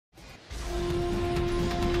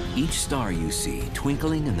Each star you see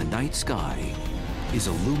twinkling in the night sky is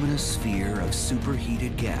a luminous sphere of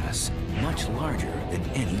superheated gas much larger than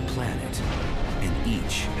any planet. And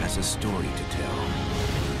each has a story to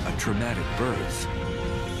tell. A traumatic birth,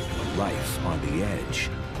 a life on the edge.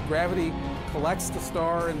 Gravity collects the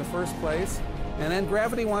star in the first place, and then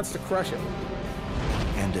gravity wants to crush it.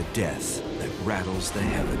 And a death that rattles the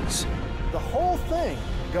heavens. The whole thing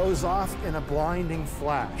goes off in a blinding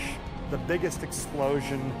flash, the biggest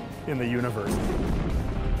explosion in the universe.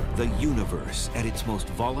 The universe at its most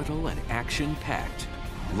volatile and action-packed.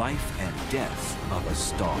 Life and death of a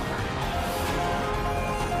star.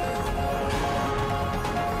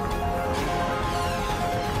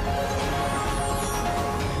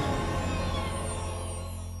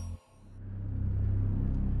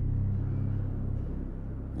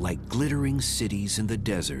 Like glittering cities in the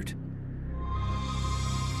desert,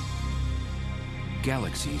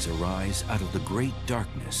 galaxies arise out of the great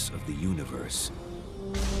darkness of the universe.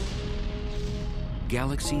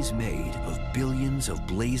 Galaxies made of billions of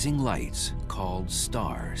blazing lights called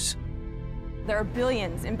stars. There are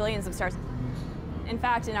billions and billions of stars. In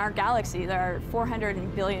fact, in our galaxy, there are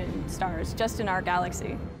 400 billion stars just in our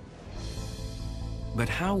galaxy. But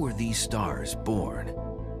how were these stars born?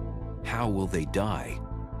 How will they die?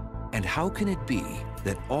 And how can it be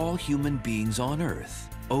that all human beings on Earth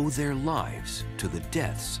owe their lives to the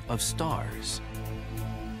deaths of stars?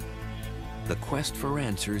 The quest for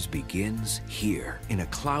answers begins here, in a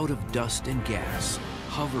cloud of dust and gas,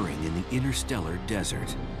 hovering in the interstellar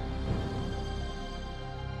desert.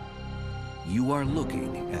 You are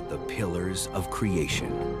looking at the pillars of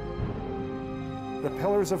creation. The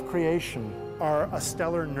pillars of creation are a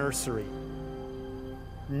stellar nursery.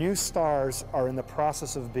 New stars are in the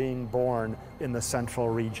process of being born in the central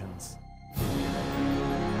regions.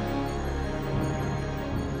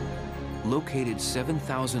 Located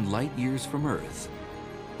 7,000 light-years from Earth,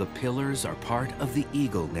 the pillars are part of the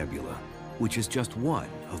Eagle Nebula, which is just one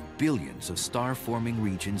of billions of star-forming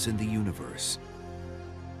regions in the universe.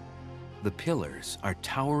 The pillars are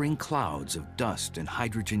towering clouds of dust and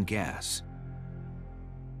hydrogen gas.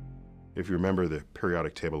 If you remember the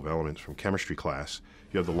periodic table of elements from chemistry class,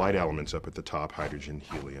 you have the light elements up at the top, hydrogen,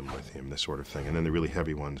 helium, lithium, this sort of thing, and then the really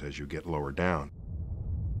heavy ones as you get lower down.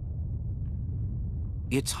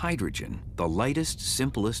 It's hydrogen, the lightest,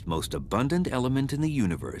 simplest, most abundant element in the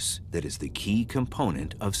universe, that is the key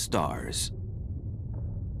component of stars.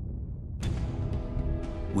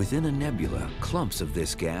 Within a nebula, clumps of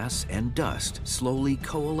this gas and dust slowly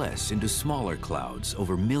coalesce into smaller clouds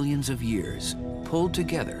over millions of years, pulled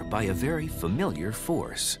together by a very familiar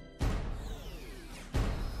force.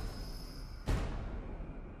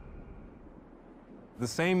 The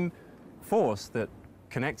same force that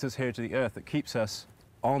connects us here to the Earth, that keeps us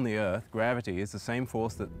on the Earth, gravity, is the same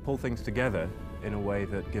force that pull things together in a way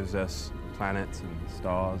that gives us planets and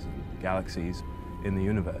stars and galaxies in the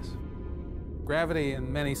universe. Gravity,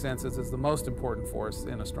 in many senses, is the most important force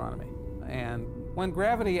in astronomy. And when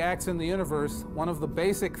gravity acts in the universe, one of the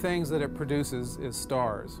basic things that it produces is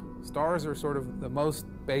stars. Stars are sort of the most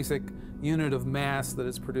basic unit of mass that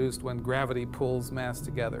is produced when gravity pulls mass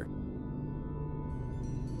together.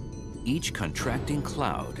 Each contracting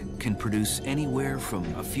cloud can produce anywhere from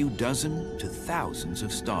a few dozen to thousands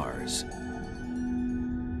of stars.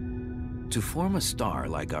 To form a star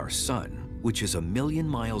like our Sun, which is 1 million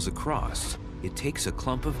miles across, it takes a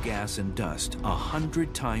clump of gas and dust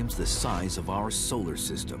 100 times the size of our solar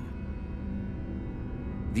system.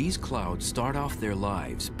 These clouds start off their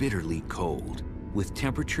lives bitterly cold, with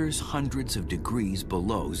temperatures hundreds of degrees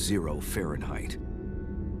below 0 Fahrenheit.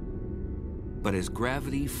 But as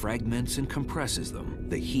gravity fragments and compresses them,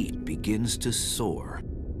 the heat begins to soar.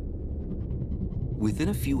 Within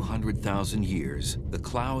a few 100,000 years, the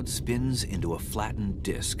cloud spins into a flattened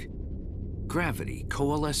disk. Gravity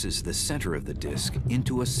coalesces the center of the disk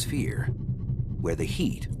into a sphere, where the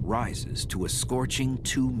heat rises to a scorching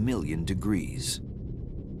 2 million degrees.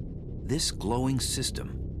 This glowing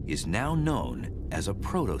system is now known as a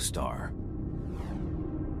protostar.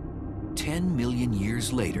 10 million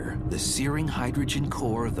years later, the searing hydrogen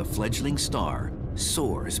core of the fledgling star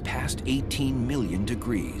soars past 18 million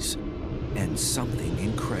degrees, and something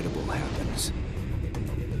incredible happens.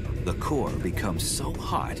 The core becomes so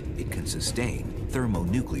hot it can sustain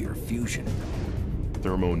thermonuclear fusion.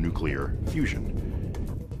 Thermonuclear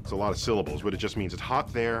fusion. It's a lot of syllables, but it just means it's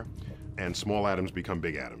hot there, and small atoms become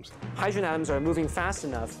big atoms. Hydrogen atoms are moving fast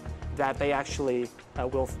enough that they actually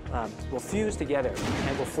will fuse together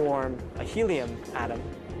and will form a helium atom.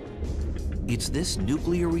 It's this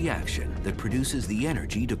nuclear reaction that produces the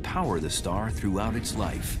energy to power the star throughout its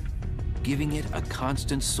life. giving it a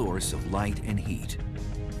constant source of light and heat.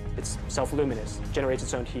 It's self-luminous, generates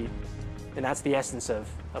its own heat, and that's the essence of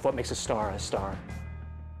what makes a star a star.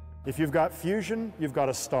 If you've got fusion, you've got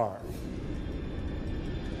a star.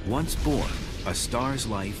 Once born, a star's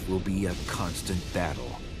life will be a constant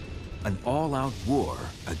battle, an all-out war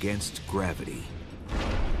against gravity.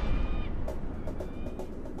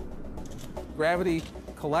 Gravity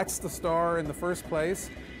collects the star in the first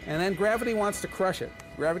place, and then gravity wants to crush it.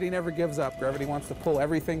 Gravity never gives up. Gravity wants to pull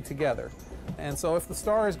everything together. And so if the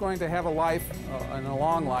star is going to have a life, and a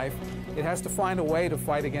long life, it has to find a way to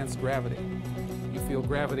fight against gravity. You feel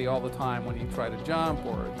gravity all the time when you try to jump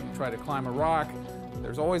or you try to climb a rock.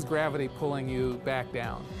 There's always gravity pulling you back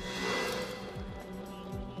down.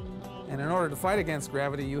 And in order to fight against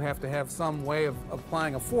gravity, you have to have some way of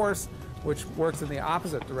applying a force which works in the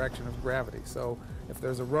opposite direction of gravity. So if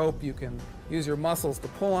there's a rope, you can use your muscles to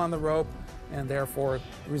pull on the rope and therefore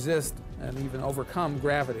resist and even overcome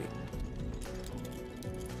gravity.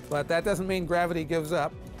 But that doesn't mean gravity gives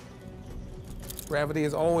up. Gravity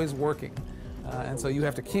is always working. And so you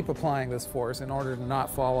have to keep applying this force in order to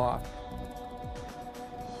not fall off.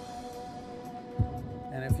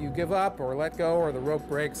 And if you give up or let go or the rope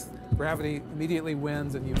breaks, gravity immediately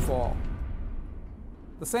wins and you fall.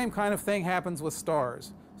 The same kind of thing happens with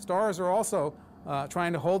stars. Stars are also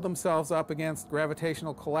trying to hold themselves up against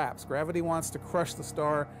gravitational collapse. Gravity wants to crush the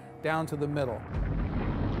star down to the middle.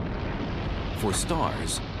 For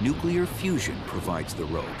stars, nuclear fusion provides the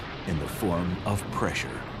rope in the form of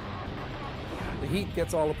pressure. The heat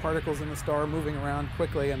gets all the particles in the star moving around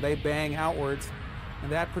quickly and they bang outwards,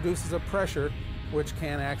 and that produces a pressure which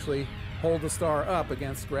can actually hold the star up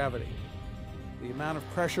against gravity. The amount of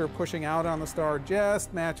pressure pushing out on the star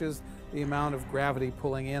just matches the amount of gravity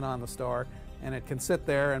pulling in on the star, and it can sit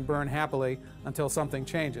there and burn happily until something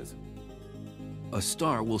changes. A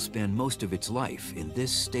star will spend most of its life in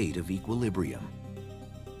this state of equilibrium.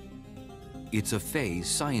 It's a phase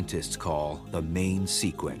scientists call the main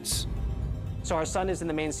sequence. So our sun is in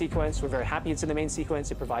the main sequence. We're very happy it's in the main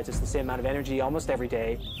sequence. It provides us the same amount of energy almost every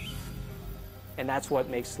day. And that's what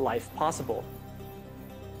makes life possible.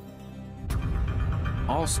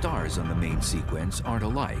 All stars on the main sequence aren't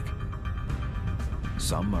alike.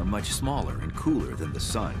 Some are much smaller and cooler than the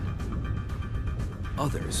sun.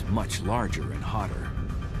 Others much larger and hotter.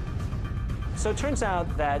 So it turns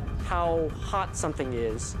out that how hot something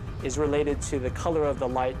is related to the color of the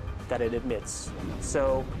light that it emits.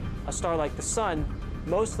 So a star like the sun,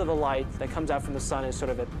 most of the light that comes out from the sun is sort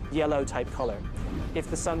of a yellow type color. If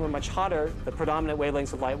the sun were much hotter, the predominant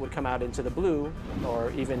wavelengths of light would come out into the blue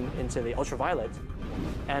or even into the ultraviolet.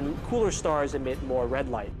 And cooler stars emit more red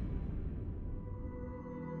light.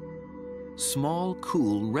 Small,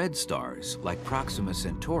 cool red stars like Proxima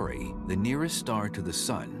Centauri, the nearest star to the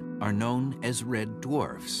sun, are known as red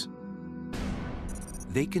dwarfs.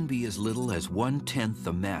 They can be as little as 1/10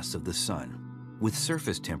 the mass of the sun, with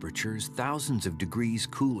surface temperatures thousands of degrees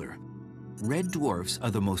cooler. Red dwarfs are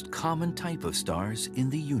the most common type of stars in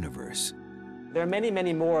the universe. There are many,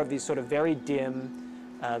 many more of these sort of very dim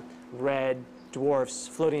red dwarfs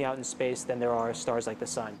floating out in space than there are stars like the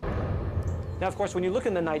sun. Now, of course, when you look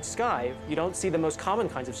in the night sky, you don't see the most common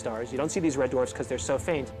kinds of stars. You don't see these red dwarfs because they're so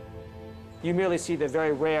faint. You merely see the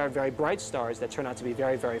very rare, very bright stars that turn out to be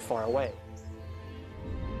very, very far away.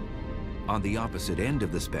 On the opposite end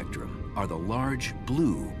of the spectrum are the large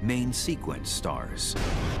blue main sequence stars.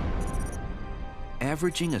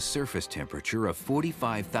 Averaging a surface temperature of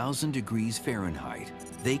 45,000 degrees Fahrenheit,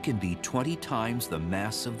 they can be 20 times the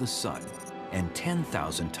mass of the sun and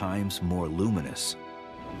 10,000 times more luminous.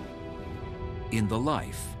 In the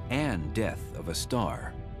life and death of a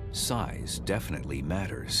star, size definitely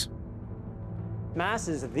matters. Mass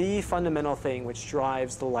is the fundamental thing which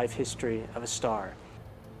drives the life history of a star.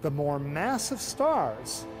 The more massive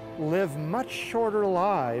stars live much shorter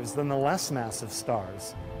lives than the less massive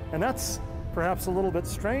stars. And that's perhaps a little bit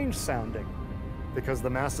strange sounding, because the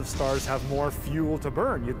massive stars have more fuel to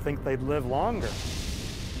burn. You'd think they'd live longer.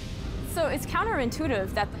 So it's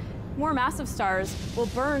counterintuitive that more massive stars will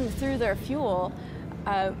burn through their fuel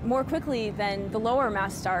more quickly than the lower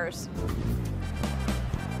mass stars.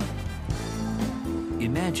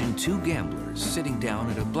 Imagine two gamblers sitting down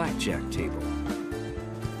at a blackjack table.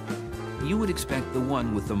 You would expect the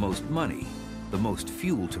one with the most money, the most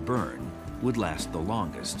fuel to burn, would last the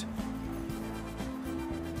longest.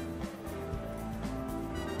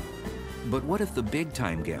 But what if the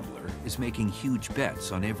big-time gambler is making huge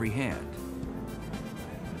bets on every hand?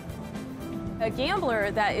 A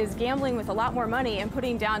gambler that is gambling with a lot more money and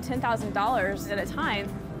putting down $10,000 at a time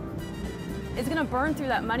is going to burn through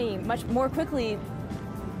that money much more quickly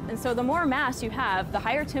And so the more mass you have, the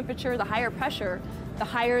higher temperature, the higher pressure, the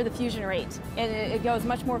higher the fusion rate. And it goes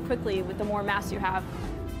much more quickly with the more mass you have.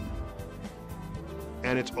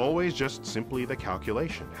 And it's always just simply the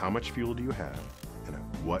calculation. How much fuel do you have, and at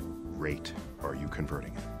what rate are you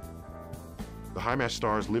converting it? The high-mass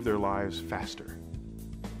stars live their lives faster.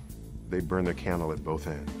 They burn their candle at both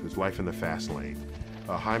ends. There's life in the fast lane.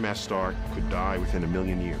 A high-mass star could die within 1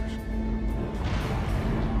 million years.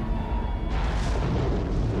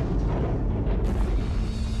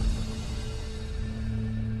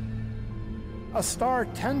 A star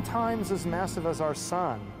 10 times as massive as our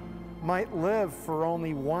sun might live for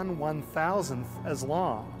only 1/1000th as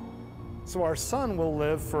long. So our sun will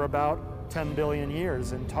live for about 10 billion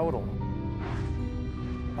years in total.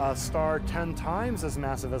 A star 10 times as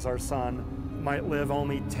massive as our sun might live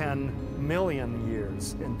only 10 million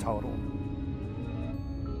years in total.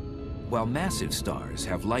 While massive stars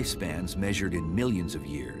have lifespans measured in millions of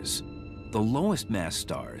years, the lowest mass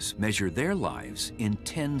stars measure their lives in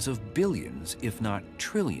tens of billions, if not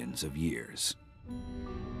trillions of years.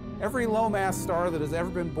 Every low-mass star that has ever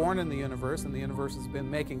been born in the universe, and the universe has been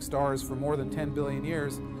making stars for more than 10 billion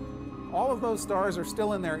years, all of those stars are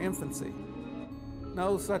still in their infancy.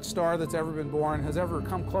 No such star that's ever been born has ever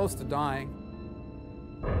come close to dying.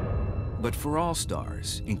 But for all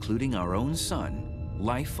stars, including our own sun,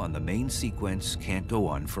 life on the main sequence can't go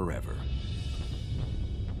on forever.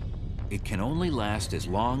 It can only last as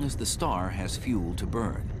long as the star has fuel to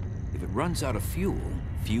burn. If it runs out of fuel,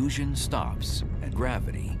 fusion stops and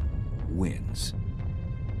gravity wins.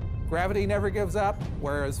 Gravity never gives up,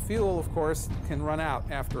 whereas fuel, of course, can run out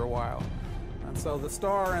after a while. And so the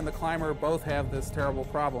star and the climber both have this terrible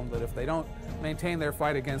problem that if they don't maintain their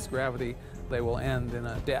fight against gravity, they will end in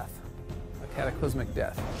a death, a cataclysmic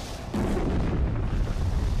death.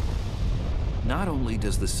 Not only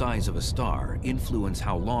does the size of a star influence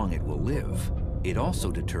how long it will live, it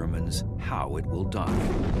also determines how it will die.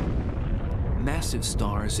 Massive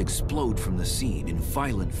stars explode from the scene in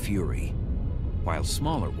violent fury, while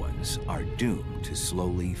smaller ones are doomed to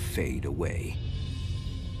slowly fade away.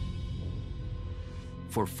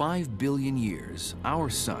 For 5 billion years, our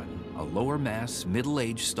sun, a lower mass,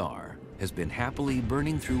 middle-aged star, has been happily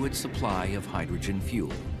burning through its supply of hydrogen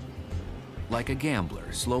fuel, like a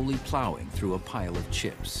gambler slowly plowing through a pile of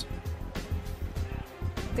chips.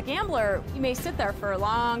 The gambler, you may sit there for a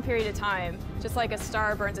long period of time, just like a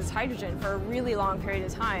star burns its hydrogen for a really long period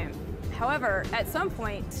of time. However, at some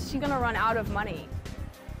point, she's going to run out of money.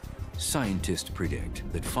 Scientists predict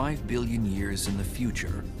that 5 billion years in the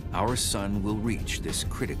future, our sun will reach this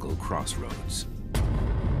critical crossroads.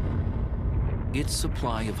 Its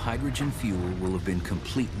supply of hydrogen fuel will have been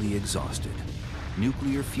completely exhausted.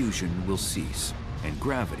 Nuclear fusion will cease, and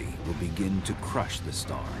gravity will begin to crush the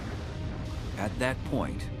star. At that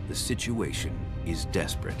point, the situation is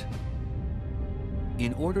desperate.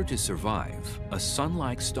 In order to survive, a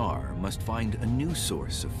sun-like star must find a new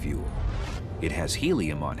source of fuel. It has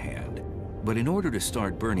helium on hand, but in order to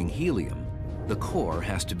start burning helium, the core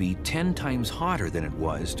has to be 10 times hotter than it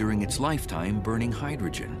was during its lifetime burning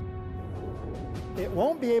hydrogen. It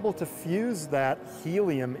won't be able to fuse that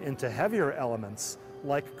helium into heavier elements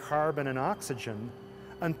like carbon and oxygen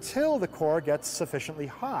until the core gets sufficiently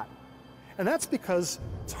hot. And that's because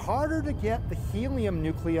it's harder to get the helium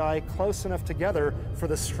nuclei close enough together for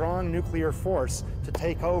the strong nuclear force to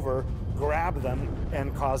take over, grab them,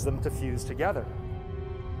 and cause them to fuse together.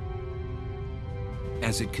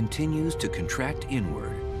 As it continues to contract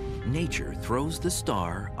inward, nature throws the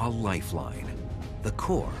star a lifeline. The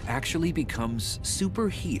core actually becomes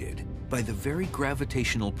superheated by the very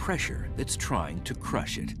gravitational pressure that's trying to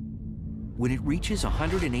crush it. When it reaches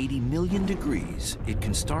 180 million degrees, it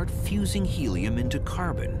can start fusing helium into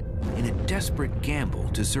carbon in a desperate gamble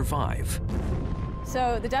to survive.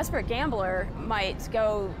 So the desperate gambler might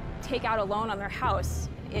go take out a loan on their house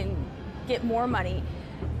and get more money.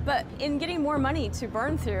 But in getting more money to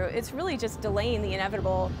burn through, it's really just delaying the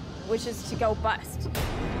inevitable, which is to go bust.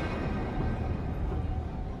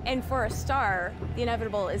 And for a star, the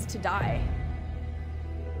inevitable is to die.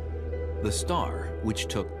 The star, which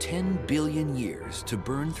took 10 billion years to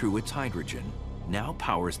burn through its hydrogen, now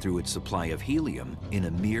powers through its supply of helium in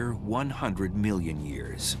a mere 100 million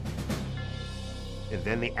years. And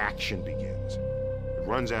then the action begins. It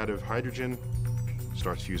runs out of hydrogen,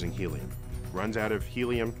 starts fusing helium. Runs out of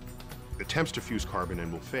helium, attempts to fuse carbon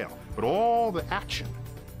and will fail. But all the action,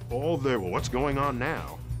 all the, well, what's going on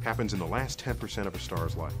now, happens in the last 10% of a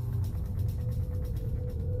star's life.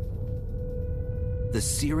 The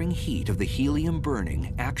searing heat of the helium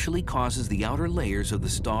burning actually causes the outer layers of the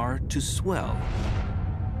star to swell.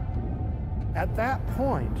 At that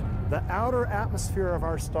point, the outer atmosphere of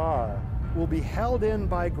our star will be held in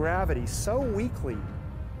by gravity so weakly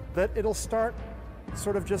that it'll start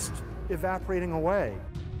sort of just evaporating away.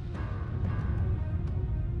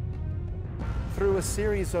 Through a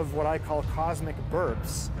series of what I call cosmic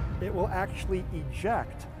burps, it will actually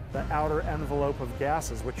eject the outer envelope of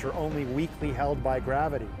gases, which are only weakly held by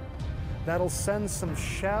gravity. That'll send some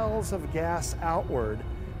shells of gas outward,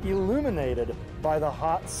 illuminated by the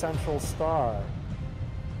hot central star.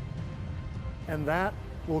 And that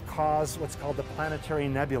will cause what's called the planetary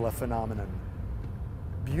nebula phenomenon.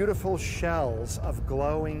 Beautiful shells of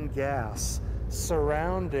glowing gas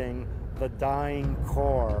surrounding the dying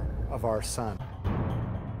core of our sun.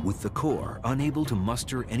 With the core unable to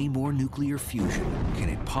muster any more nuclear fusion, can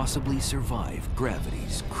it possibly survive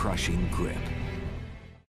gravity's crushing grip?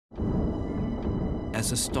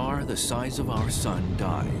 As a star the size of our sun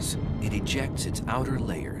dies, it ejects its outer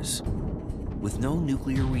layers. With no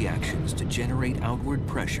nuclear reactions to generate outward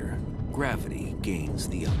pressure, gravity gains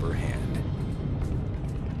the upper hand.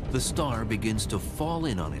 The star begins to fall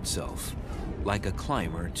in on itself, like a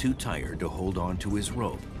climber too tired to hold on to his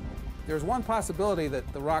rope. There's one possibility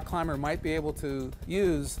that the rock climber might be able to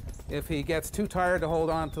use if he gets too tired to hold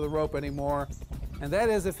on to the rope anymore, and that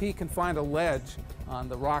is if he can find a ledge on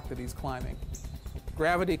the rock that he's climbing.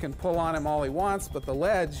 Gravity can pull on him all he wants, but the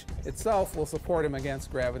ledge itself will support him against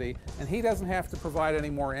gravity, and he doesn't have to provide any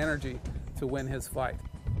more energy to win his fight.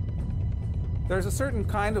 There's a certain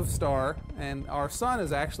kind of star, and our sun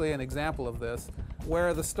is actually an example of this,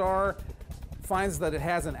 where the star finds that it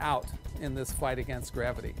has an out in this fight against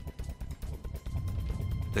gravity.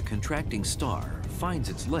 The contracting star finds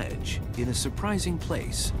its ledge in a surprising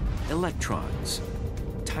place: electrons,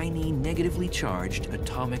 tiny negatively charged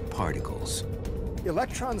atomic particles.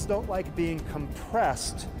 Electrons don't like being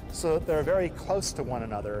compressed so that they're very close to one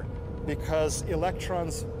another, because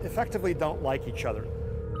electrons effectively don't like each other.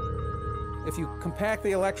 If you compact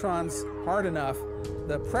the electrons hard enough,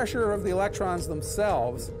 the pressure of the electrons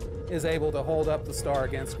themselves is able to hold up the star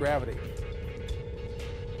against gravity.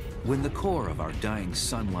 When the core of our dying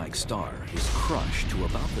sun-like star is crushed to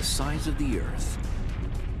about the size of the Earth,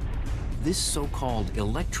 this so-called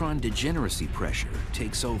electron degeneracy pressure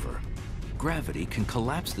takes over. Gravity can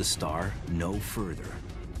collapse the star no further.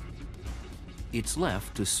 It's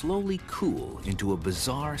left to slowly cool into a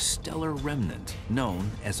bizarre stellar remnant known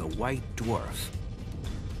as a white dwarf.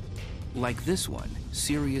 Like this one,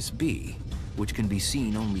 Sirius B, which can be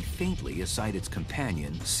seen only faintly aside its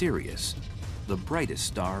companion, Sirius, the brightest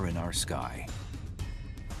star in our sky.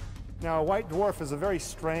 Now, a white dwarf is a very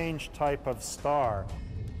strange type of star.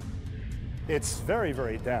 It's very,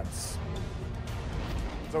 very dense.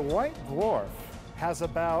 The white dwarf has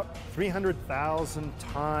about 300,000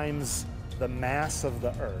 times the mass of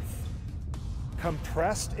the Earth,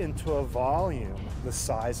 compressed into a volume the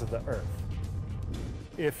size of the Earth.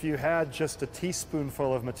 If you had just a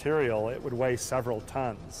teaspoonful of material, it would weigh several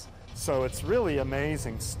tons. So it's really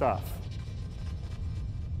amazing stuff.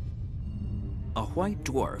 A white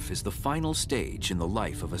dwarf is the final stage in the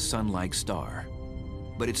life of a sun-like star,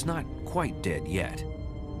 but it's not quite dead yet.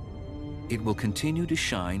 It will continue to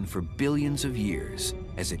shine for billions of years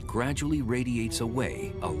as it gradually radiates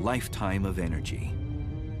away a lifetime of energy.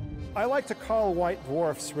 I like to call white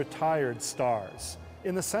dwarfs retired stars,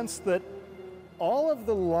 in the sense that all of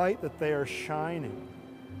the light that they are shining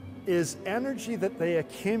is energy that they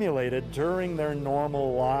accumulated during their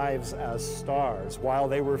normal lives as stars, while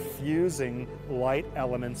they were fusing light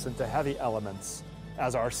elements into heavy elements,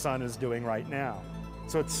 as our sun is doing right now.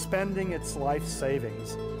 So it's spending its life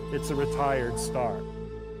savings. It's a retired star.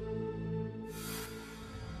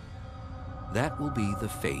 That will be the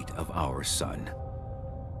fate of our sun.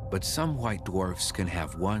 But some white dwarfs can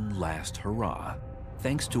have one last hurrah,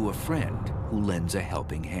 thanks to a friend who lends a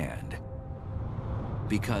helping hand.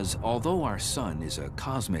 Because although our sun is a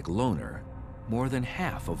cosmic loner, more than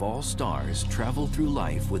half of all stars travel through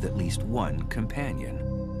life with at least one companion.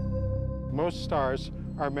 Most stars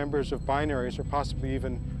are members of binaries or possibly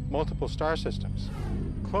even multiple star systems.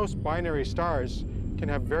 Close binary stars can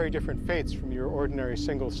have very different fates from your ordinary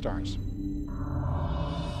single stars.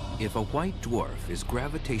 If a white dwarf is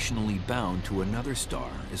gravitationally bound to another star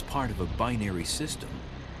as part of a binary system,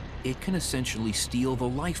 it can essentially steal the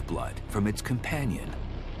lifeblood from its companion.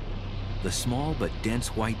 The small but dense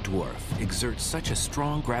white dwarf exerts such a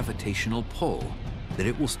strong gravitational pull that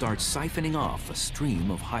it will start siphoning off a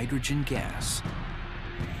stream of hydrogen gas.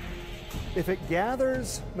 If it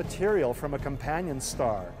gathers material from a companion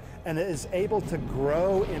star and it is able to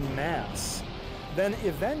grow in mass, then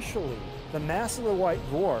eventually the mass of the white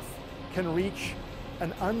dwarf can reach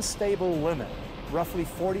an unstable limit, roughly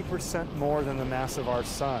 40% more than the mass of our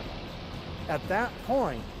sun. At that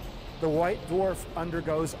point, the white dwarf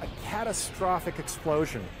undergoes a catastrophic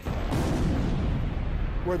explosion,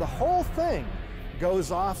 where the whole thing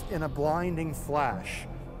goes off in a blinding flash,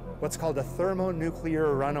 what's called a thermonuclear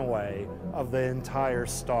runaway of the entire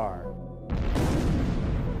star.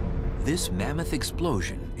 This mammoth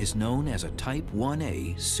explosion is known as a Type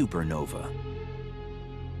 1a supernova.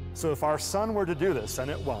 So if our sun were to do this,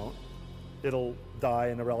 and it won't, it'll die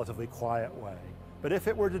in a relatively quiet way. But if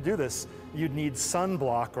it were to do this, you'd need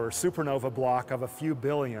sunblock or supernova block of a few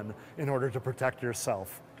billion in order to protect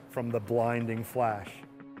yourself from the blinding flash.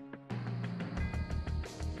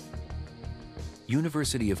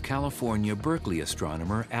 University of California, Berkeley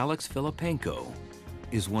astronomer Alex Filipenko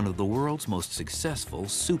is one of the world's most successful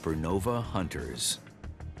supernova hunters.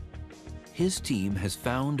 His team has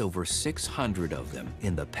found over 600 of them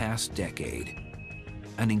in the past decade.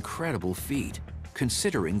 An incredible feat,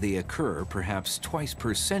 considering they occur perhaps twice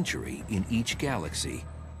per century in each galaxy.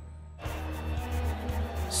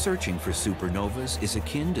 Searching for supernovas is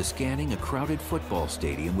akin to scanning a crowded football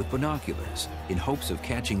stadium with binoculars in hopes of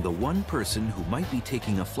catching the one person who might be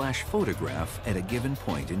taking a flash photograph at a given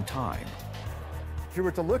point in time. If you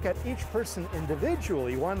were to look at each person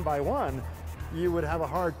individually, one by one, you would have a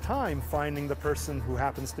hard time finding the person who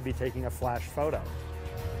happens to be taking a flash photo.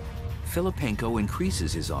 Filipenko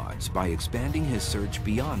increases his odds by expanding his search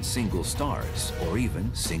beyond single stars or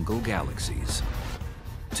even single galaxies.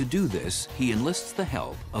 To do this, he enlists the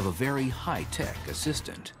help of a very high-tech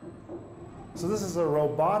assistant. So this is a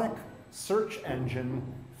robotic search engine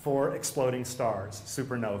for exploding stars,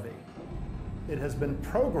 supernovae. It has been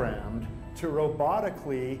programmed to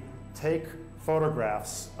robotically take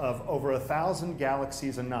photographs of over 1,000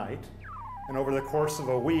 galaxies a night, and over the course of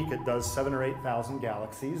a week it does 7,000 or 8,000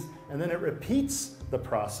 galaxies, and then it repeats the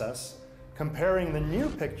process, comparing the new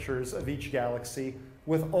pictures of each galaxy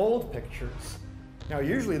with old pictures. Now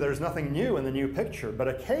usually there's nothing new in the new picture, but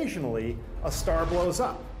occasionally a star blows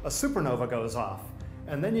up, a supernova goes off,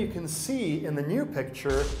 and then you can see in the new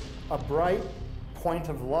picture a bright point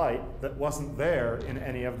of light that wasn't there in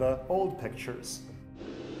any of the old pictures.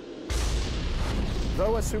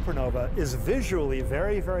 Though a supernova is visually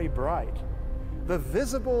very, very bright, the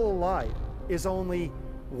visible light is only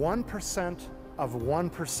 1% of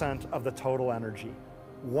 1% of the total energy,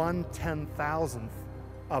 1/10,000th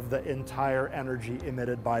of the entire energy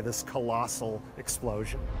emitted by this colossal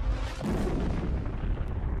explosion.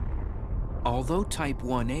 Although Type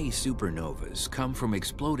 1a supernovas come from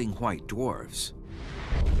exploding white dwarfs,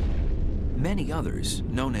 many others,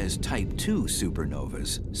 known as Type 2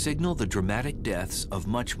 supernovas, signal the dramatic deaths of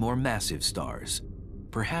much more massive stars,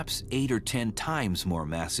 perhaps 8 or 10 times more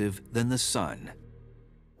massive than the Sun.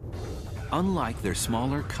 Unlike their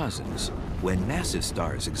smaller cousins, when massive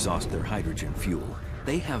stars exhaust their hydrogen fuel,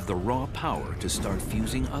 they have the raw power to start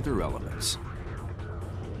fusing other elements.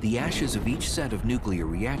 The ashes of each set of nuclear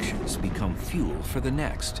reactions become fuel for the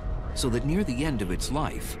next, so that near the end of its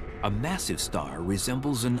life, a massive star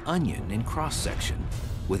resembles an onion in cross-section,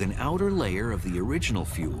 with an outer layer of the original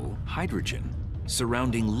fuel, hydrogen,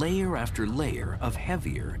 surrounding layer after layer of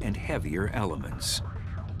heavier and heavier elements.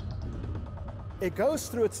 It goes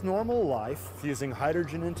through its normal life, fusing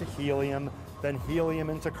hydrogen into helium, then helium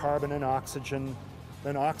into carbon and oxygen,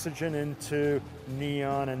 then oxygen into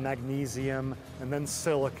neon and magnesium, and then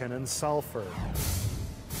silicon and sulfur.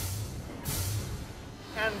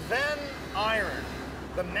 And then iron.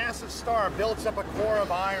 The massive star builds up a core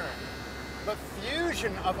of iron. But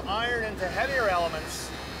fusion of iron into heavier elements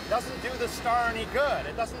doesn't do the star any good.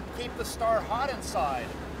 It doesn't keep the star hot inside,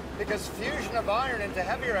 because fusion of iron into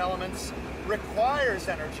heavier elements requires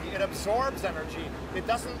energy. It absorbs energy. It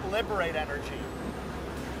doesn't liberate energy.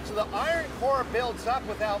 So the iron core builds up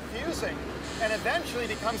without fusing and eventually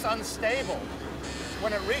becomes unstable.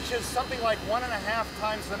 When it reaches something like 1.5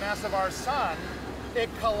 times the mass of our sun, it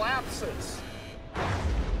collapses.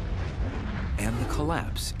 And the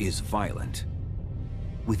collapse is violent.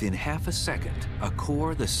 Within half a second, a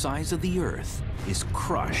core the size of the Earth is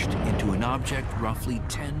crushed into an object roughly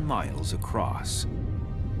 10 miles across.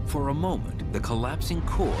 For a moment, the collapsing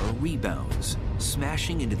core rebounds,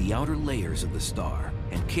 smashing into the outer layers of the star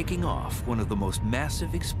and kicking off one of the most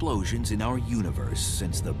massive explosions in our universe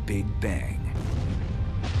since the Big Bang.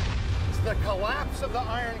 The collapse of the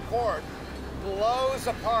iron core blows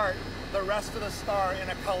apart the rest of the star in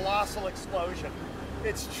a colossal explosion.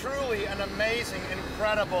 It's truly an amazing,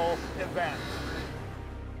 incredible event.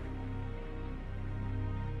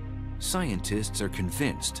 Scientists are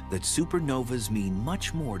convinced that supernovas mean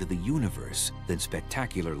much more to the universe than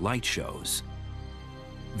spectacular light shows.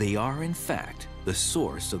 They are, in fact, the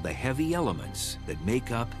source of the heavy elements that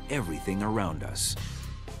make up everything around us.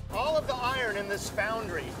 All of the iron in this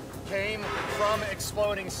foundry came from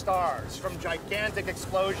exploding stars, from gigantic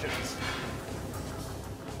explosions.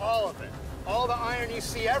 All of it. All the iron you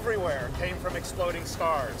see everywhere came from exploding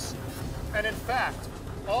stars. And in fact,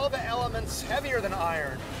 all the elements heavier than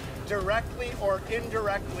iron, directly or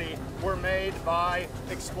indirectly, were made by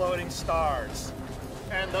exploding stars.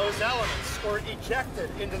 And those elements were ejected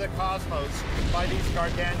into the cosmos by these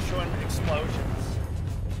gargantuan explosions.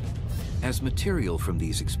 As material from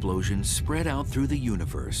these explosions spread out through the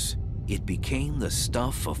universe, it became the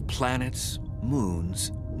stuff of planets,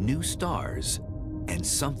 moons, new stars, and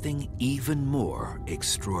something even more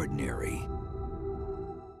extraordinary.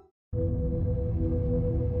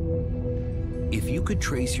 If you could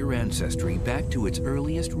trace your ancestry back to its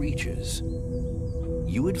earliest reaches,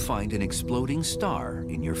 you would find an exploding star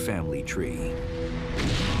in your family tree.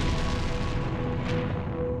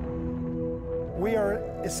 We are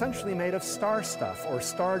essentially made of star stuff, or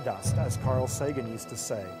stardust, as Carl Sagan used to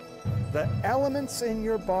say. The elements in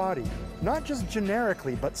your body, not just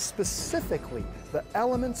generically, but specifically, the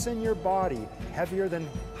elements in your body, heavier than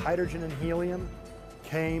hydrogen and helium,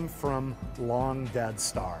 came from long-dead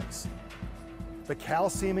stars. The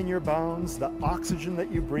calcium in your bones, the oxygen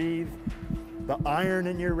that you breathe, the iron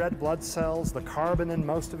in your red blood cells, the carbon in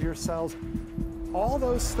most of your cells, all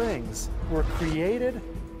those things were created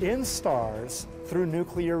in stars through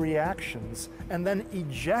nuclear reactions and then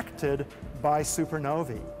ejected by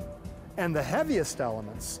supernovae. And the heaviest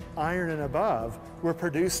elements, iron and above, were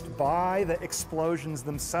produced by the explosions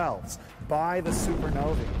themselves, by the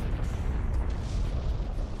supernovae.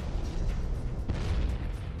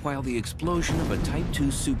 While the explosion of a Type II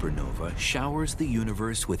supernova showers the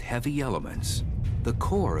universe with heavy elements, the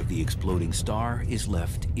core of the exploding star is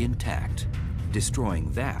left intact.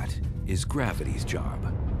 Destroying that is gravity's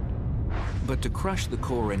job. But to crush the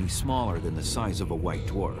core any smaller than the size of a white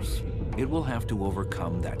dwarf, it will have to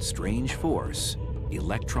overcome that strange force,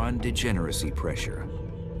 electron degeneracy pressure.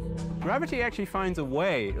 Gravity actually finds a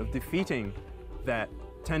way of defeating that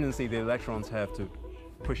tendency the electrons have to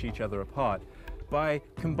push each other apart by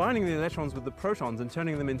combining the electrons with the protons and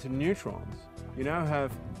turning them into neutrons. You now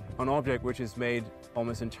have an object which is made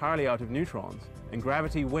almost entirely out of neutrons, and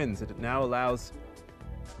gravity wins. It now allows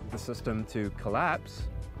the system to collapse.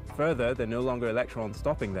 Further, there are no longer electrons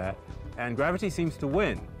stopping that, and gravity seems to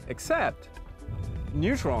win, except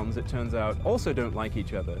neutrons, it turns out, also don't like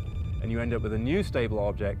each other, and you end up with a new stable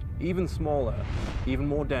object, even smaller, even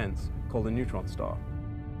more dense, called a neutron star.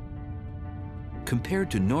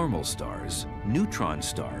 Compared to normal stars, neutron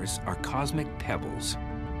stars are cosmic pebbles.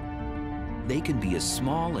 They can be as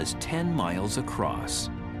small as 10 miles across.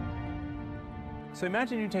 So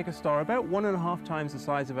imagine you take a star about 1.5 times the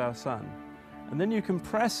size of our sun, and then you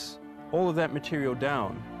compress all of that material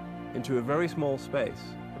down into a very small space,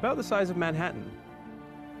 about the size of Manhattan.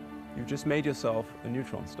 You've just made yourself a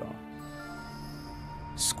neutron star.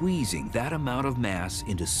 Squeezing that amount of mass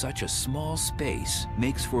into such a small space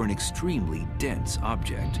makes for an extremely dense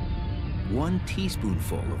object. 1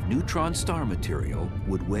 teaspoonful of neutron star material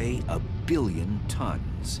would weigh 1 billion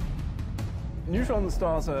tons. Neutron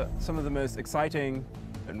stars are some of the most exciting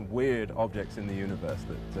and weird objects in the universe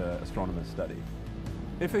that astronomers study.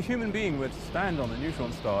 If a human being were to stand on a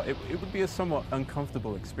neutron star, it would be a somewhat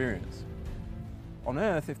uncomfortable experience. On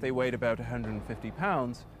Earth, if they weighed about 150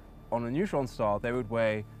 pounds, on a neutron star, they would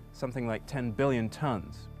weigh something like 10 billion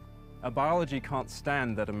tons. Our biology can't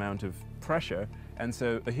stand that amount of pressure, and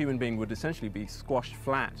so a human being would essentially be squashed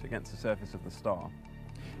flat against the surface of the star.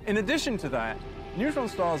 In addition to that, neutron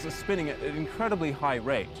stars are spinning at an incredibly high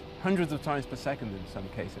rate, hundreds of times per second in some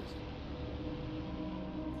cases.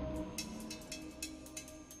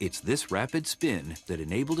 It's this rapid spin that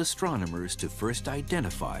enabled astronomers to first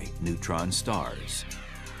identify neutron stars.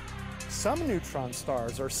 Some neutron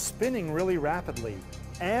stars are spinning really rapidly,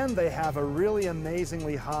 and they have a really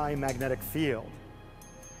amazingly high magnetic field.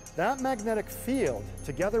 That magnetic field,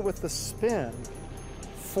 together with the spin,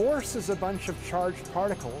 forces a bunch of charged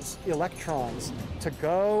particles, electrons, to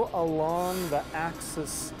go along the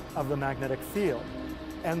axis of the magnetic field.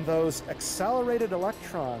 And those accelerated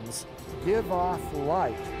electrons give off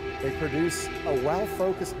light. They produce a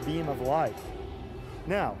well-focused beam of light.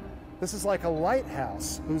 Now, this is like a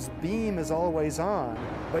lighthouse whose beam is always on,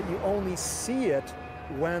 but you only see it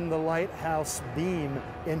when the lighthouse beam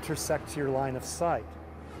intersects your line of sight.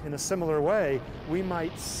 In a similar way, we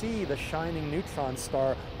might see the shining neutron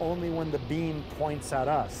star only when the beam points at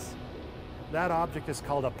us. That object is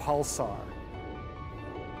called a pulsar.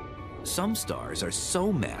 Some stars are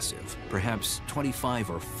so massive, perhaps 25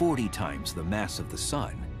 or 40 times the mass of the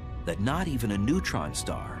Sun, that not even a neutron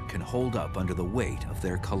star can hold up under the weight of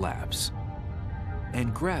their collapse.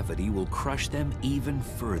 And gravity will crush them even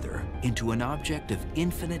further into an object of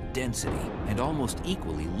infinite density and almost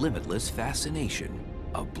equally limitless fascination,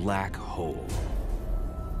 a black hole.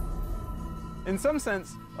 In some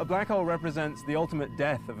sense, a black hole represents the ultimate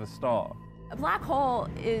death of a star. A black hole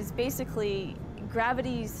is basically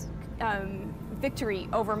gravity's victory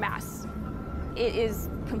over mass. It is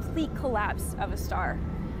complete collapse of a star,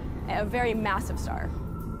 a very massive star.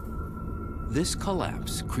 This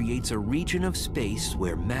collapse creates a region of space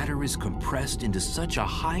where matter is compressed into such a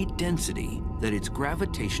high density that its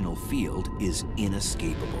gravitational field is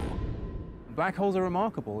inescapable. Black holes are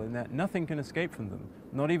remarkable in that nothing can escape from them,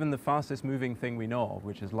 not even the fastest moving thing we know of,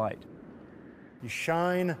 which is light. You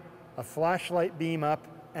shine a flashlight beam up,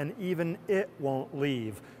 and even it won't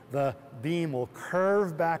leave. The beam will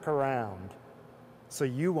curve back around, so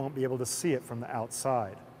you won't be able to see it from the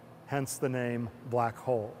outside, hence the name black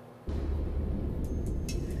hole.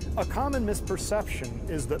 A common misperception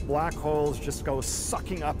is that black holes just go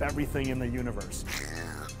sucking up everything in the universe.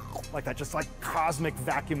 Like that, just like cosmic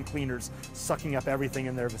vacuum cleaners sucking up everything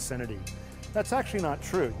in their vicinity. That's actually not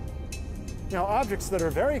true. Now, objects that are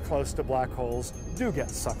very close to black holes do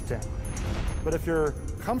get sucked in. But if you're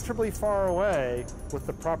comfortably far away with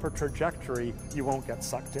the proper trajectory, you won't get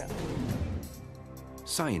sucked in.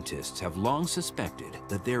 Scientists have long suspected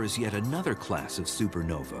that there is yet another class of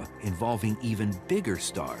supernova involving even bigger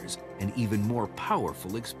stars and even more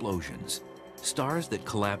powerful explosions. Stars that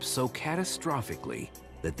collapse so catastrophically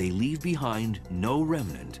that they leave behind no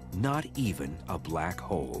remnant, not even a black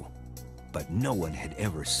hole. But no one had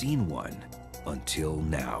ever seen one until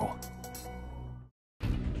now.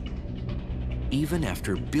 Even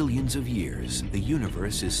after billions of years, the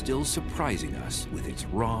universe is still surprising us with its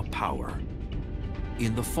raw power.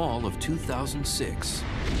 In the fall of 2006,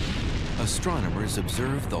 astronomers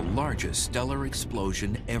observed the largest stellar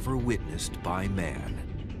explosion ever witnessed by man.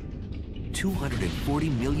 240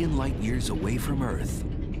 million light years away from Earth,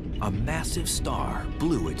 a massive star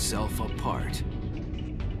blew itself apart.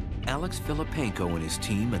 Alex Filipenko and his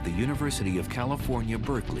team at the University of California,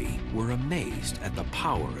 Berkeley were amazed at the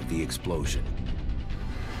power of the explosion.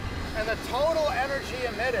 And the total energy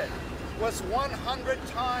emitted was 100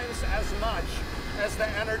 times as much as the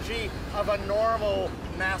energy of a normal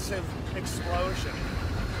massive explosion.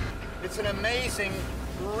 It's an amazing,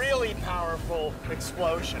 really powerful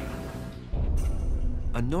explosion.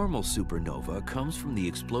 A normal supernova comes from the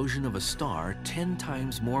explosion of a star 10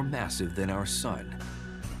 times more massive than our Sun.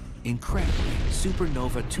 Incredibly,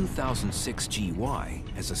 supernova 2006 GY,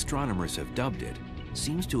 as astronomers have dubbed it,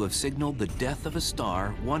 seems to have signaled the death of a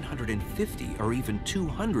star 150 or even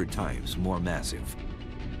 200 times more massive.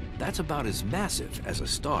 That's about as massive as a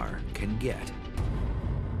star can get.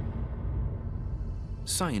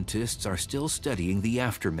 Scientists are still studying the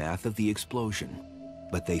aftermath of the explosion,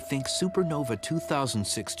 but they think supernova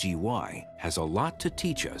 2006 GY has a lot to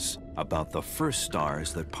teach us about the first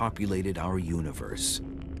stars that populated our universe.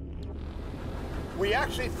 We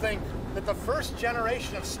actually think that the first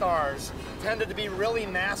generation of stars tended to be really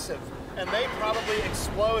massive, and they probably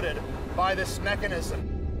exploded by this mechanism.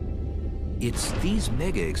 It's these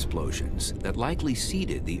mega explosions that likely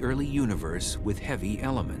seeded the early universe with heavy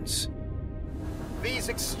elements. These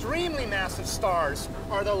extremely massive stars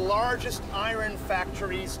are the largest iron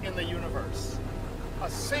factories in the universe. A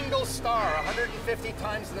single star, 150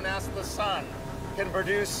 times the mass of the Sun, can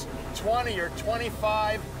produce 20 or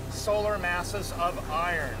 25 solar masses of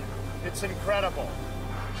iron. It's incredible.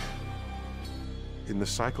 In the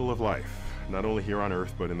cycle of life, not only here on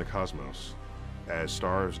Earth, but in the cosmos, as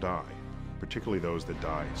stars die, particularly those that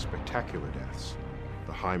die spectacular deaths,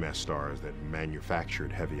 the high-mass stars that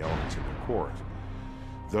manufactured heavy elements in their cores,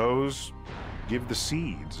 those give the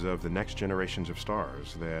seeds of the next generations of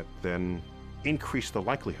stars that then increase the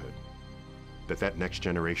likelihood that that next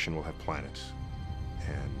generation will have planets,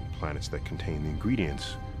 and planets that contain the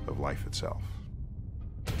ingredients of life itself.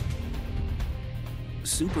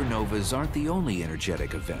 Supernovas aren't the only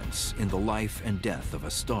energetic events in the life and death of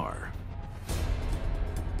a star.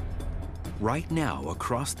 Right now,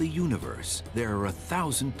 across the universe, there are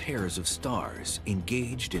 1,000 pairs of stars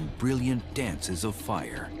engaged in brilliant dances of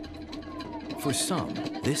fire. For some,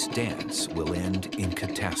 this dance will end in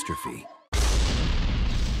catastrophe.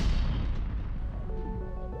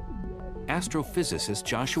 Astrophysicist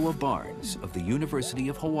Joshua Barnes of the University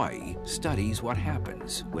of Hawaii studies what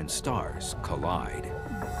happens when stars collide.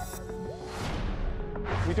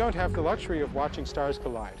 We don't have the luxury of watching stars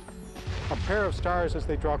collide. A pair of stars, as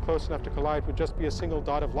they draw close enough to collide, would just be a single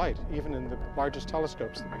dot of light, even in the largest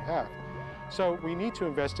telescopes that we have. So we need to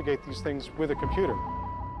investigate these things with a computer.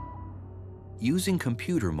 Using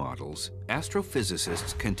computer models,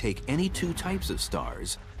 astrophysicists can take any two types of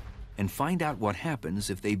stars and find out what happens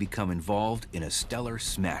if they become involved in a stellar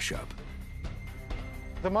smash-up.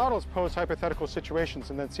 The models pose hypothetical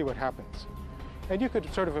situations and then see what happens. And you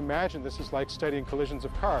could sort of imagine this is like studying collisions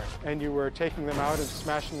of cars, and you were taking them out and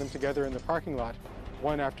smashing them together in the parking lot,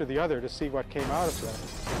 one after the other, to see what came out of them.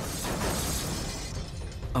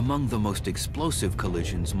 Among the most explosive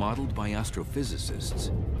collisions modeled by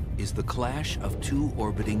astrophysicists is the clash of two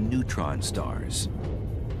orbiting neutron stars.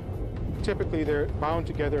 Typically, they're bound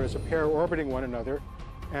together as a pair orbiting one another,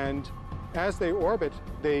 and as they orbit,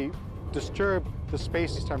 they disturb the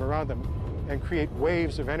space-time around them and create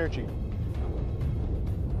waves of energy.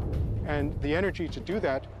 And the energy to do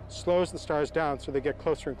that slows the stars down so they get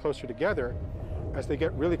closer and closer together. As they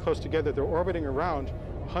get really close together, they're orbiting around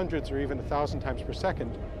hundreds or even 1,000 times per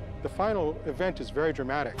second. The final event is very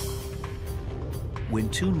dramatic. When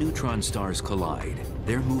two neutron stars collide,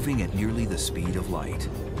 they're moving at nearly the speed of light.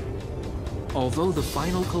 Although the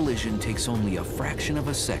final collision takes only a fraction of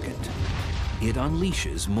a second, it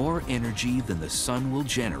unleashes more energy than the sun will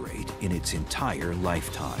generate in its entire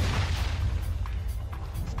lifetime.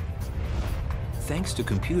 Thanks to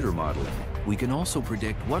computer modeling, we can also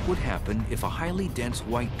predict what would happen if a highly dense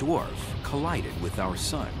white dwarf collided with our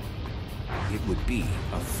sun. It would be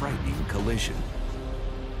a frightening collision.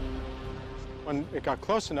 When it got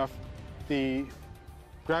close enough, the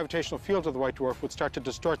gravitational field of the white dwarf would start to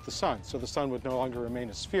distort the sun, so the sun would no longer remain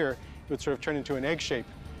a sphere. It would sort of turn into an egg shape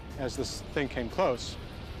as this thing came close.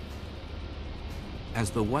 As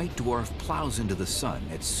the white dwarf plows into the sun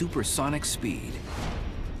at supersonic speed,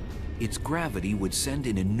 its gravity would send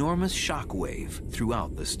an enormous shock wave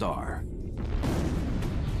throughout the star.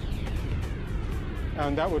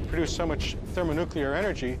 And that would produce so much thermonuclear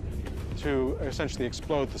energy to essentially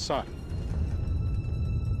explode the sun.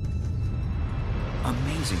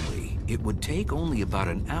 Amazingly, it would take only about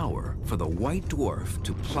an hour for the white dwarf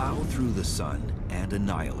to plow through the sun and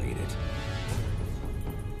annihilate it.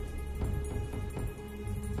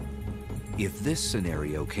 If this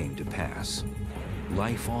scenario came to pass,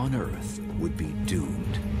 life on Earth would be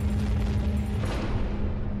doomed.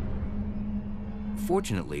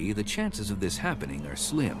 Fortunately, the chances of this happening are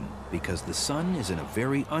slim because the sun is in a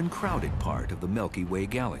very uncrowded part of the Milky Way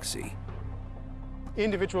galaxy.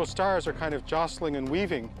 Individual stars are kind of jostling and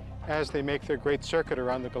weaving as they make their great circuit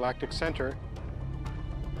around the galactic center.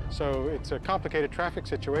 So it's a complicated traffic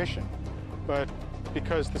situation, but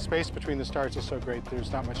because the space between the stars is so great,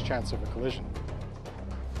 there's not much chance of a collision.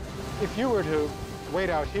 If you were to wait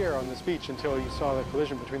out here on this beach until you saw the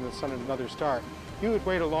collision between the sun and another star, you would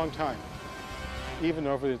wait a long time. Even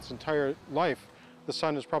over its entire life, the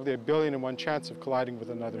sun has probably 1,000,000,001 chance of colliding with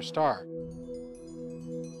another star.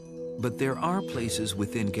 But there are places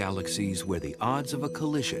within galaxies where the odds of a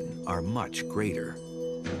collision are much greater.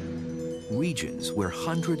 Regions where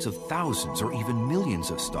hundreds of thousands or even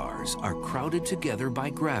millions of stars are crowded together by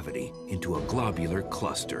gravity into a globular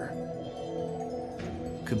cluster.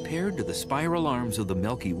 Compared to the spiral arms of the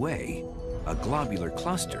Milky Way, a globular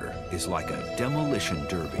cluster is like a demolition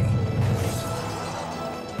derby.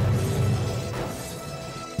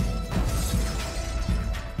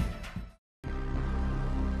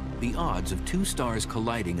 The odds of two stars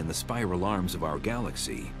colliding in the spiral arms of our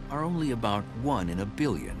galaxy are only about 1 in a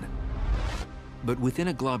billion. But within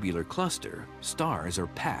a globular cluster, stars are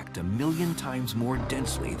packed 1,000,000 times more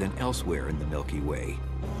densely than elsewhere in the Milky Way.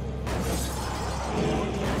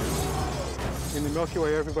 In the Milky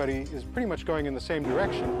Way, everybody is pretty much going in the same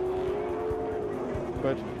direction.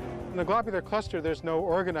 But in the globular cluster, there's no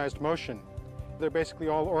organized motion. They're basically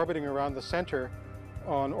all orbiting around the center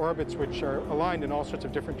on orbits which are aligned in all sorts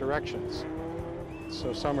of different directions.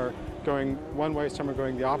 So some are going one way, some are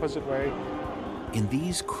going the opposite way. In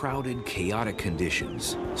these crowded, chaotic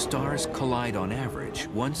conditions, stars collide on average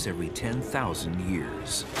once every 10,000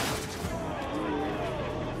 years.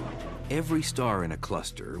 Every star in a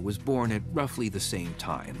cluster was born at roughly the same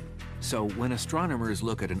time. So when astronomers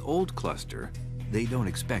look at an old cluster, they don't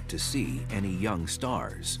expect to see any young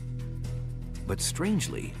stars. But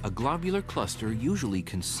strangely, a globular cluster usually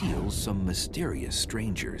conceals some mysterious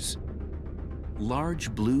strangers.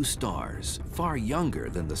 Large blue stars, far younger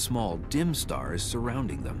than the small dim stars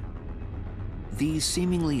surrounding them. These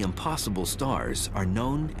seemingly impossible stars are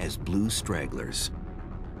known as blue stragglers.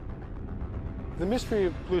 The mystery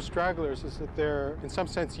of blue stragglers is that they're, in some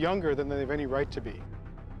sense, younger than they have any right to be.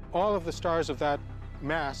 All of the stars of that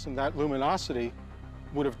mass and that luminosity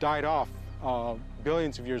would have died off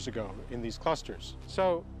billions of years ago in these clusters.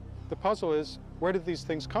 So the puzzle is, where did these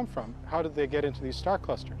things come from? How did they get into these star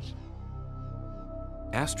clusters?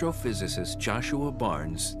 Astrophysicist Joshua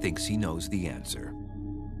Barnes thinks he knows the answer.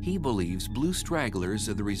 He believes blue stragglers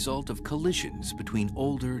are the result of collisions between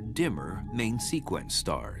older, dimmer main sequence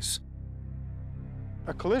stars.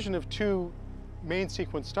 A collision of two main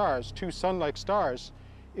sequence stars, two sun-like stars,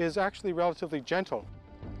 is actually relatively gentle.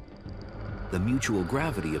 The mutual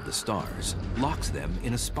gravity of the stars locks them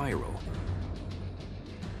in a spiral.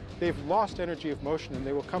 They've lost energy of motion, and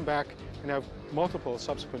they will come back and have multiple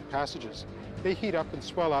subsequent passages. They heat up and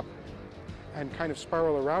swell up and kind of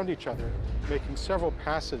spiral around each other, making several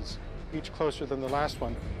passes, each closer than the last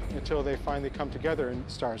one, until they finally come together and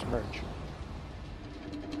stars merge.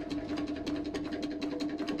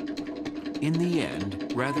 In the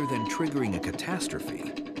end, rather than triggering a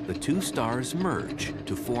catastrophe, the two stars merge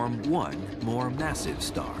to form one more massive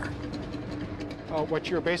star. What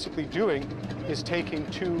you're basically doing is taking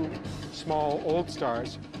two small old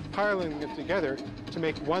stars, piling them together to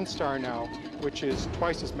make one star now, which is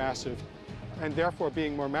twice as massive, and therefore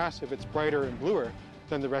being more massive, it's brighter and bluer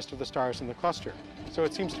than the rest of the stars in the cluster. So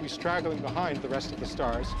it seems to be straggling behind the rest of the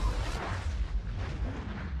stars.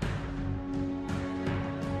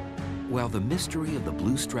 While the mystery of the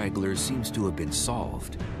blue stragglers seems to have been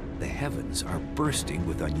solved, the heavens are bursting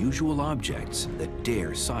with unusual objects that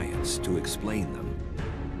dare science to explain them.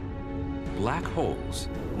 Black holes,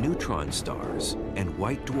 neutron stars, and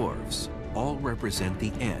white dwarfs all represent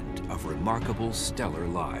the end of remarkable stellar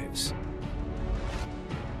lives.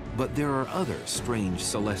 But there are other strange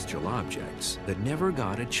celestial objects that never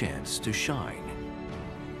got a chance to shine.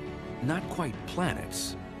 Not quite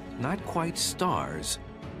planets, not quite stars,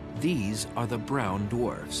 these are the brown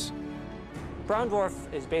dwarfs. Brown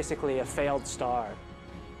dwarf is basically a failed star.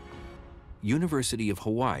 University of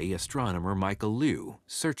Hawaii astronomer Michael Liu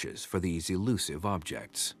searches for these elusive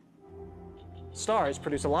objects. Stars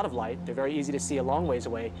produce a lot of light. They're very easy to see a long ways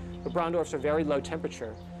away, but brown dwarfs are very low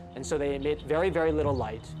temperature, and so they emit very, very little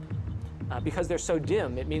light. Because they're so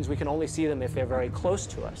dim, it means we can only see them if they're very close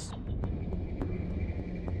to us.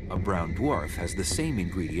 A brown dwarf has the same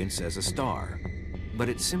ingredients as a star, but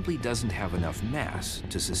it simply doesn't have enough mass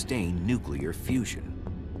to sustain nuclear fusion.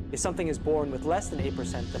 If something is born with less than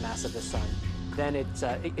 8% the mass of the sun, then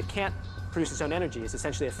it can't produce its own energy. It's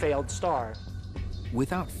essentially a failed star.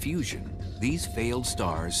 Without fusion, these failed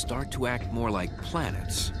stars start to act more like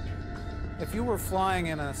planets. If you were flying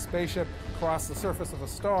in a spaceship across the surface of a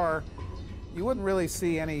star, you wouldn't really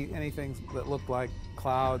see anything that looked like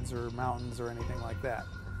clouds or mountains or anything like that.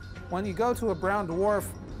 When you go to a brown dwarf,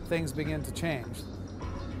 things begin to change.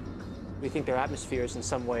 We think their atmospheres in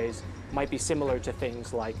some ways might be similar to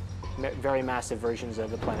things like very massive versions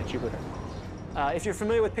of the planet Jupiter. If you're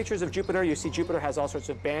familiar with pictures of Jupiter, you see Jupiter has all sorts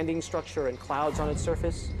of banding structure and clouds on its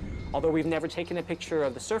surface. Although we've never taken a picture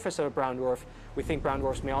of the surface of a brown dwarf, we think brown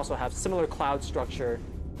dwarfs may also have similar cloud structure.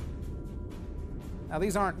 Now,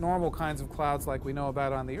 these aren't normal kinds of clouds like we know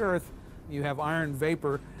about on the Earth. You have iron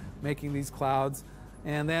vapor making these clouds,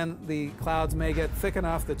 and then the clouds may get thick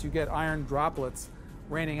enough that you get iron droplets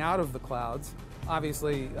raining out of the clouds.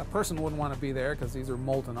 Obviously, a person wouldn't want to be there because these are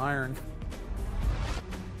molten iron.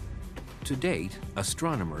 To date,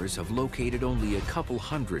 astronomers have located only a couple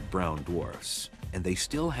hundred brown dwarfs, and they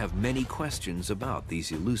still have many questions about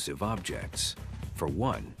these elusive objects. For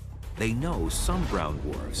one, they know some brown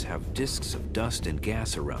dwarfs have disks of dust and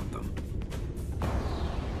gas around them.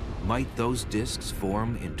 Might those disks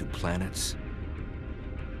form into planets?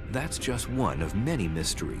 That's just one of many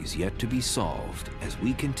mysteries yet to be solved as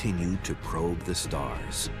we continue to probe the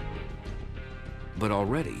stars. But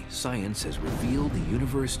already, science has revealed the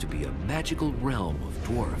universe to be a magical realm of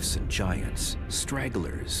dwarfs and giants,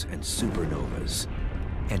 stragglers and supernovas.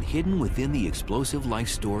 And hidden within the explosive life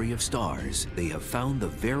story of stars, they have found the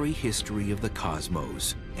very history of the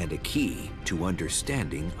cosmos and a key to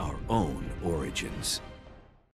understanding our own origins.